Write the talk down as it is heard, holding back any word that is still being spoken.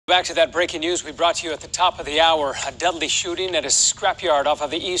Back to that breaking news we brought to you at the top of the hour. A deadly shooting at a scrapyard off of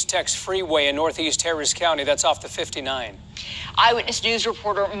the East Tex Freeway in northeast Harris County. That's off the 59. Eyewitness News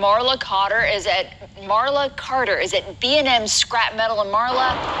reporter Marla Carter is at B&M Scrap Metal. And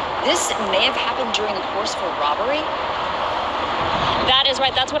Marla, this may have happened during the course of a robbery? That is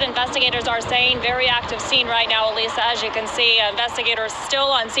right. That's what investigators are saying. Very active scene right now, Elisa. As you can see, investigators still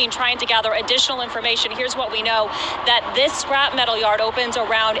on scene trying to gather additional information. Here's what we know, that this scrap metal yard opens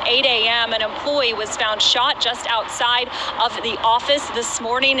around 8 a.m. An employee was found shot just outside of the office this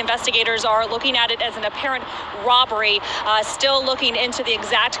morning. Investigators are looking at it as an apparent robbery, still looking into the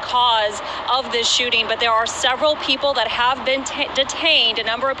exact cause of this shooting. But there are several people that have been detained, a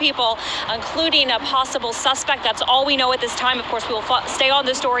number of people, including a possible suspect. That's all we know at this time. Of course, we will stay on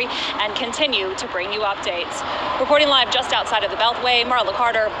this story and continue to bring you updates. Reporting live just outside of the Beltway, Marla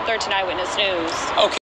Carter, 13 Eyewitness News. Okay.